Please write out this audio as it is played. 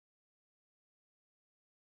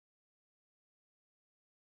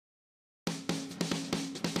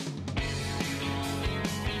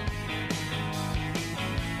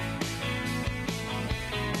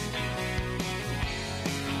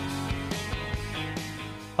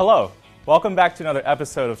Hello, welcome back to another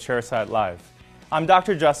episode of Chairside Live. I'm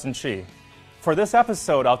Dr. Justin Chi. For this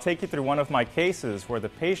episode, I'll take you through one of my cases where the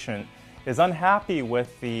patient is unhappy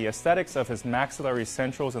with the aesthetics of his maxillary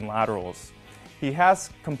centrals and laterals. He has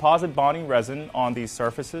composite bonding resin on these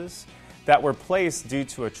surfaces that were placed due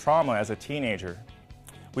to a trauma as a teenager.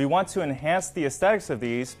 We want to enhance the aesthetics of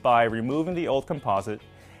these by removing the old composite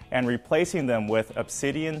and replacing them with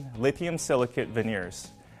obsidian lithium silicate veneers.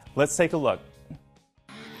 Let's take a look.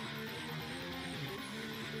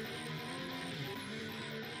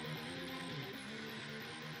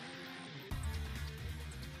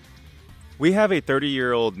 We have a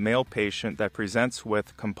 30-year-old male patient that presents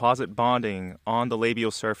with composite bonding on the labial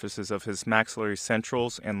surfaces of his maxillary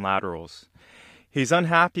centrals and laterals. He's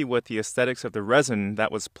unhappy with the aesthetics of the resin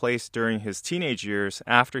that was placed during his teenage years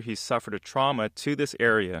after he suffered a trauma to this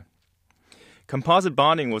area. Composite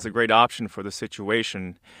bonding was a great option for the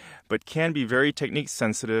situation, but can be very technique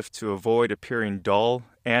sensitive to avoid appearing dull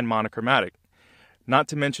and monochromatic, not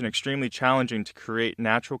to mention extremely challenging to create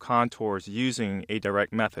natural contours using a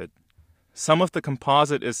direct method. Some of the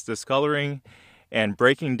composite is discoloring and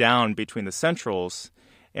breaking down between the centrals,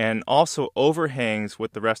 and also overhangs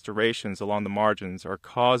with the restorations along the margins are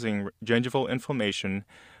causing gingival inflammation,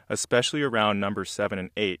 especially around numbers 7 and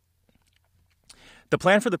 8. The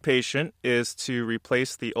plan for the patient is to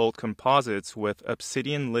replace the old composites with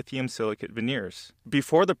obsidian lithium silicate veneers.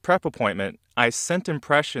 Before the prep appointment, I sent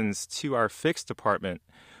impressions to our fix department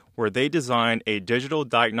where they designed a digital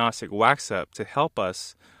diagnostic wax-up to help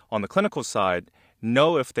us, on the clinical side,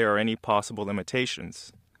 know if there are any possible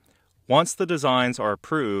limitations. Once the designs are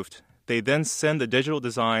approved, they then send the digital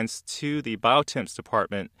designs to the biotemps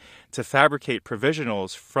department to fabricate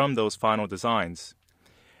provisionals from those final designs.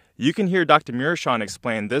 You can hear Dr. Murashan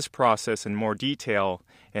explain this process in more detail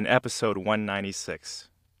in episode 196.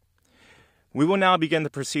 We will now begin the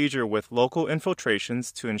procedure with local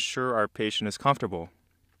infiltrations to ensure our patient is comfortable.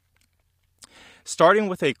 Starting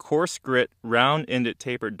with a coarse grit round-ended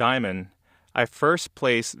tapered diamond, I first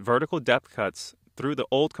place vertical depth cuts through the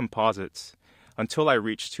old composites until I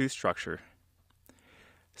reach tooth structure.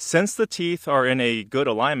 Since the teeth are in a good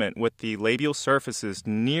alignment with the labial surfaces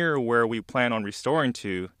near where we plan on restoring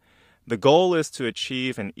to, the goal is to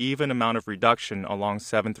achieve an even amount of reduction along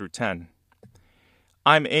 7 through 10.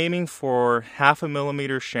 I'm aiming for 0.5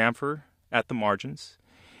 millimeter chamfer at the margins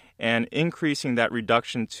and increasing that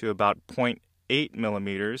reduction to about 0.8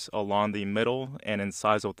 millimeters along the middle and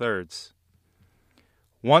incisal thirds.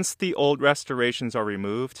 Once the old restorations are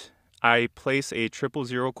removed, I place a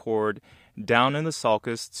 000 cord down in the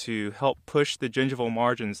sulcus to help push the gingival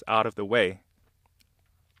margins out of the way.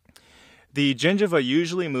 The gingiva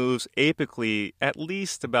usually moves apically at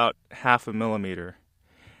least about 0.5 millimeter.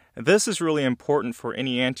 This is really important for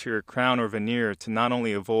any anterior crown or veneer to not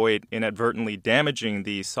only avoid inadvertently damaging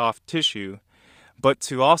the soft tissue, but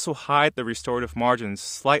to also hide the restorative margins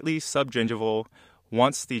slightly subgingival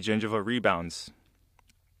once the gingiva rebounds.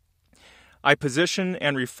 I position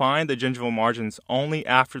and refine the gingival margins only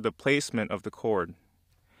after the placement of the cord.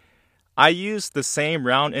 I use the same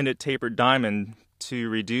round-ended tapered diamond to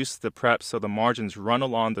reduce the prep so the margins run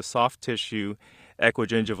along the soft tissue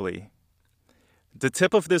equigingivally. The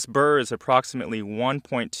tip of this burr is approximately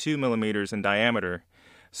 1.2 millimeters in diameter,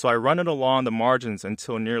 so I run it along the margins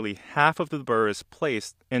until nearly half of the burr is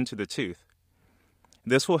placed into the tooth.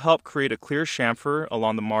 This will help create a clear chamfer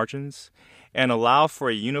along the margins and allow for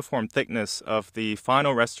a uniform thickness of the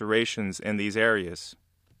final restorations in these areas.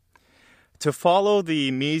 To follow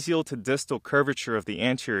the mesial to distal curvature of the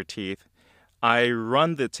anterior teeth, I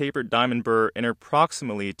run the tapered diamond burr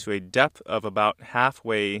interproximally to a depth of about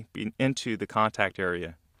halfway into the contact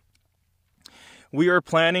area. We are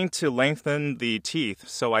planning to lengthen the teeth,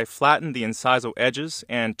 so I flatten the incisal edges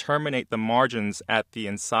and terminate the margins at the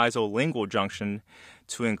incisal lingual junction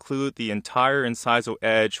to include the entire incisal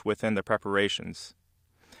edge within the preparations.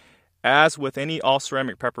 As with any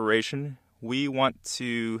all-ceramic preparation, we want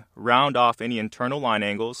to round off any internal line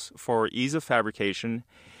angles for ease of fabrication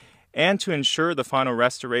and to ensure the final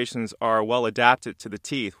restorations are well adapted to the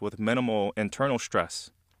teeth with minimal internal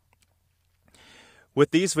stress.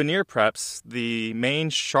 With these veneer preps, the main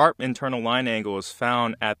sharp internal line angle is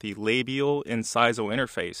found at the labial incisal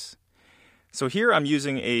interface. So here I'm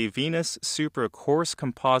using a Venus Supra coarse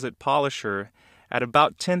composite polisher at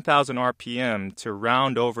about 10,000 RPM to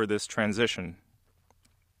round over this transition.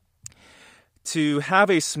 To have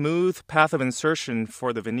a smooth path of insertion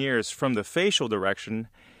for the veneers from the facial direction,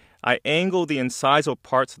 I angle the incisal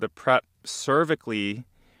parts of the prep cervically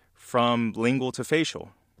from lingual to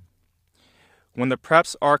facial. When the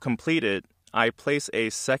preps are completed, I place a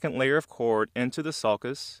second layer of cord into the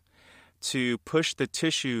sulcus to push the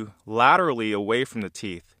tissue laterally away from the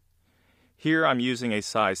teeth. Here I'm using a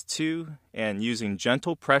size 2 and using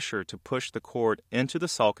gentle pressure to push the cord into the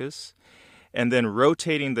sulcus and then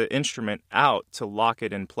rotating the instrument out to lock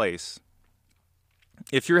it in place.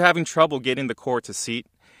 If you're having trouble getting the cord to seat,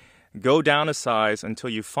 go down a size until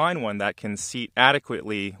you find one that can seat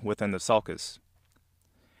adequately within the sulcus.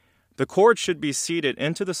 The cord should be seated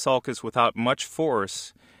into the sulcus without much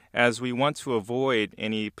force, as we want to avoid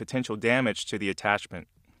any potential damage to the attachment.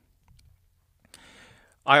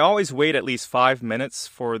 I always wait at least 5 minutes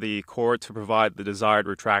for the cord to provide the desired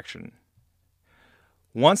retraction.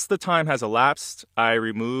 Once the time has elapsed, I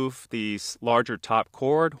remove the larger top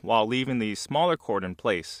cord while leaving the smaller cord in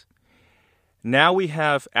place. Now we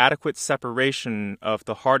have adequate separation of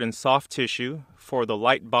the hard and soft tissue for the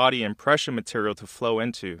light body impression material to flow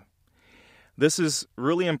into. This is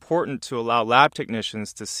really important to allow lab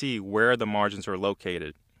technicians to see where the margins are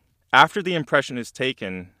located. After the impression is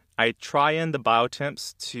taken, I try in the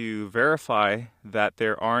biotemps to verify that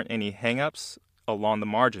there aren't any hang-ups along the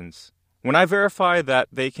margins. When I verify that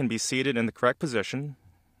they can be seated in the correct position,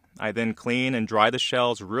 I then clean and dry the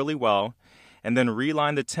shells really well and then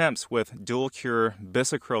reline the temps with dual cure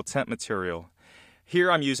bisacryl temp material.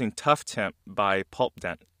 Here I'm using Tough Temp by Pulp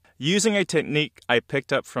Dent. Using a technique I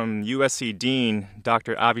picked up from USC Dean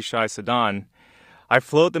Dr. Avishai Sadan, I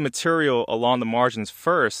flowed the material along the margins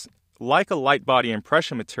first, like a light body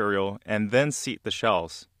impression material, and then seat the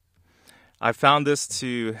shells. I found this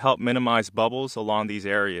to help minimize bubbles along these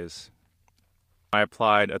areas. I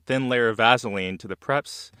applied a thin layer of Vaseline to the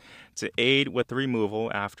preps to aid with the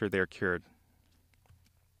removal after they're cured.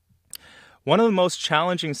 One of the most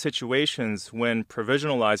challenging situations when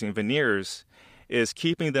provisionalizing veneers is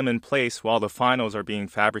keeping them in place while the finals are being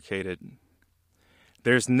fabricated.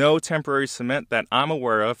 There's no temporary cement that I'm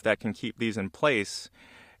aware of that can keep these in place,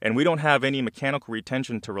 and we don't have any mechanical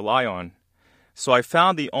retention to rely on. So I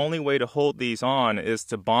found the only way to hold these on is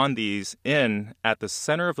to bond these in at the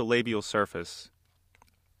center of the labial surface.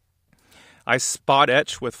 I spot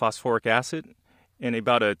etch with phosphoric acid in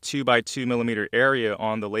about a 2 by 2 millimeter area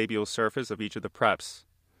on the labial surface of each of the preps.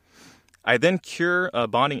 I then cure a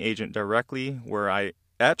bonding agent directly where I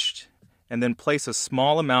etched and then place a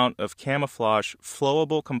small amount of camouflage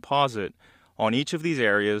flowable composite on each of these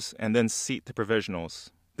areas and then seat the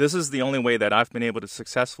provisionals. This is the only way that I've been able to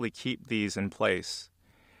successfully keep these in place.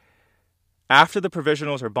 After the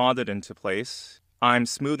provisionals are bonded into place, I'm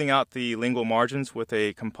smoothing out the lingual margins with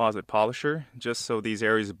a composite polisher just so these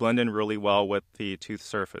areas blend in really well with the tooth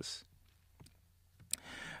surface.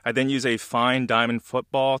 I then use a fine diamond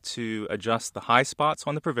football to adjust the high spots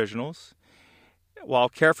on the provisionals, while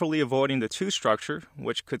carefully avoiding the tooth structure,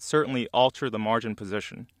 which could certainly alter the margin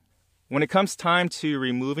position. When it comes time to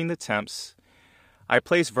removing the temps, I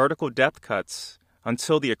place vertical depth cuts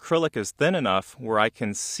until the acrylic is thin enough where I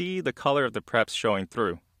can see the color of the preps showing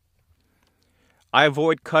through. I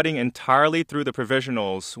avoid cutting entirely through the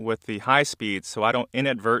provisionals with the high speed so I don't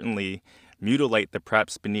inadvertently mutilate the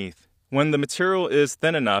preps beneath. When the material is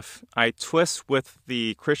thin enough, I twist with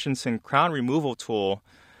the Christensen crown removal tool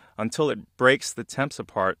until it breaks the temps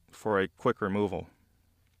apart for a quick removal.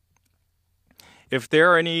 If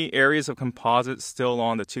there are any areas of composite still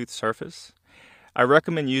on the tooth surface, I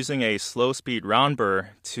recommend using a slow-speed round burr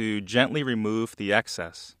to gently remove the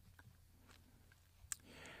excess.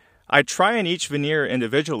 I try in each veneer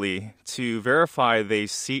individually to verify they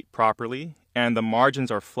seat properly and the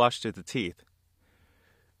margins are flush to the teeth.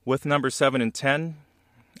 With number 7 and 10,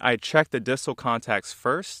 I check the distal contacts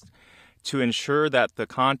first to ensure that the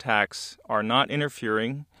contacts are not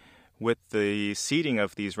interfering with the seating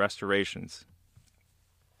of these restorations.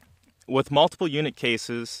 With multiple unit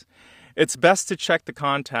cases, it's best to check the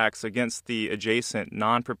contacts against the adjacent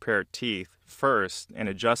non-prepared teeth first and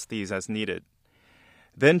adjust these as needed.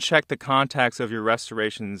 Then check the contacts of your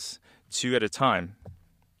restorations 2 at a time.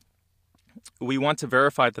 We want to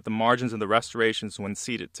verify that the margins of the restorations when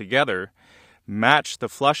seated together match the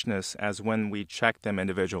flushness as when we check them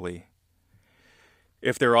individually.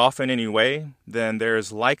 If they're off in any way, then there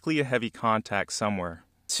is likely a heavy contact somewhere.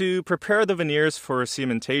 To prepare the veneers for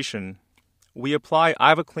cementation, we apply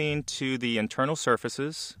Ivoclean to the internal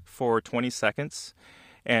surfaces for 20 seconds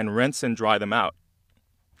and rinse and dry them out.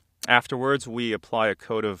 Afterwards, we apply a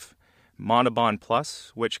coat of Monobond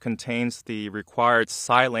Plus, which contains the required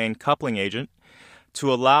silane coupling agent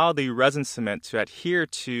to allow the resin cement to adhere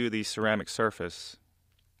to the ceramic surface.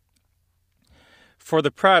 For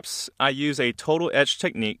the preps, I use a total etch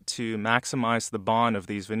technique to maximize the bond of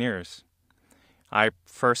these veneers. I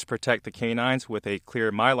first protect the canines with a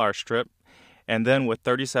clear mylar strip and then with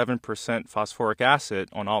 37% phosphoric acid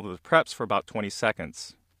on all of the preps for about 20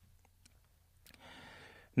 seconds.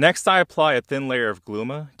 Next, I apply a thin layer of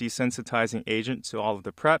Gluma desensitizing agent to all of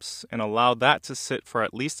the preps and allow that to sit for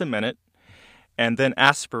at least a minute, and then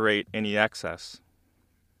aspirate any excess.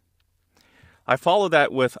 I follow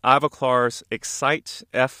that with Ivoclar's Excite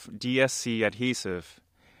F-DSC adhesive.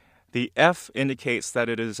 The F indicates that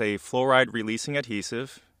it is a fluoride-releasing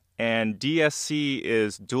adhesive, and DSC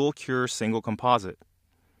is dual-cure single composite.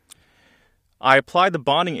 I apply the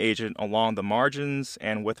bonding agent along the margins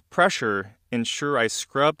and with pressure ensure I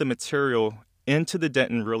scrub the material into the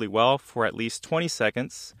dentin really well for at least 20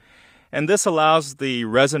 seconds, and this allows the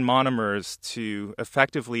resin monomers to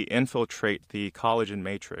effectively infiltrate the collagen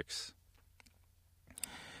matrix.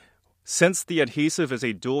 Since the adhesive is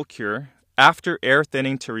a dual cure, after air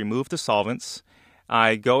thinning to remove the solvents,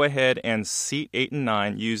 I go ahead and seat 8 and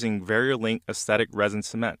 9 using Variolink aesthetic resin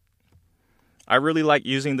cement. I really like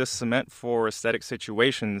using this cement for aesthetic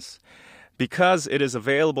situations because it is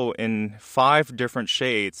available in 5 different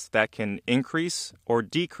shades that can increase or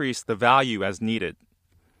decrease the value as needed.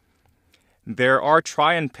 There are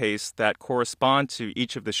try-and pastes that correspond to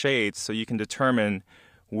each of the shades, so you can determine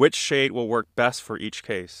which shade will work best for each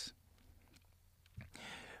case.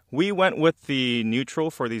 We went with the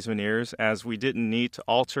neutral for these veneers as we didn't need to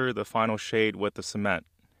alter the final shade with the cement.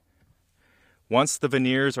 Once the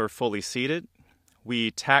veneers are fully seated,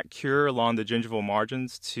 we tack cure along the gingival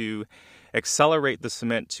margins to accelerate the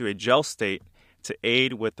cement to a gel state to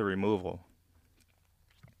aid with the removal.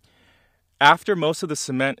 After most of the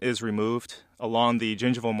cement is removed along the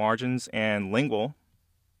gingival margins and lingual,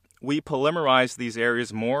 we polymerize these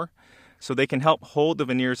areas more so they can help hold the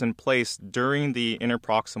veneers in place during the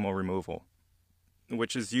interproximal removal,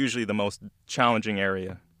 which is usually the most challenging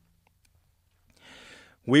area.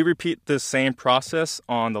 We repeat this same process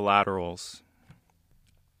on the laterals.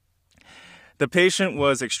 The patient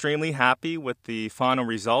was extremely happy with the final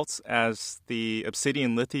results as the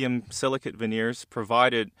obsidian lithium silicate veneers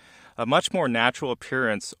provided a much more natural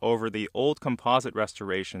appearance over the old composite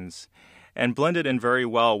restorations and blended in very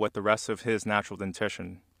well with the rest of his natural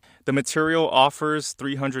dentition. The material offers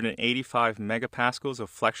 385 megapascals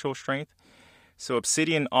of flexural strength, so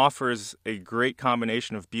obsidian offers a great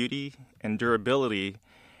combination of beauty and durability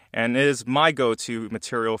and is my go-to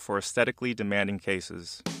material for aesthetically demanding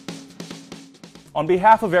cases. On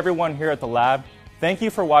behalf of everyone here at the lab, thank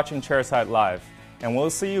you for watching Chairside Live, and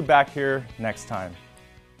we'll see you back here next time.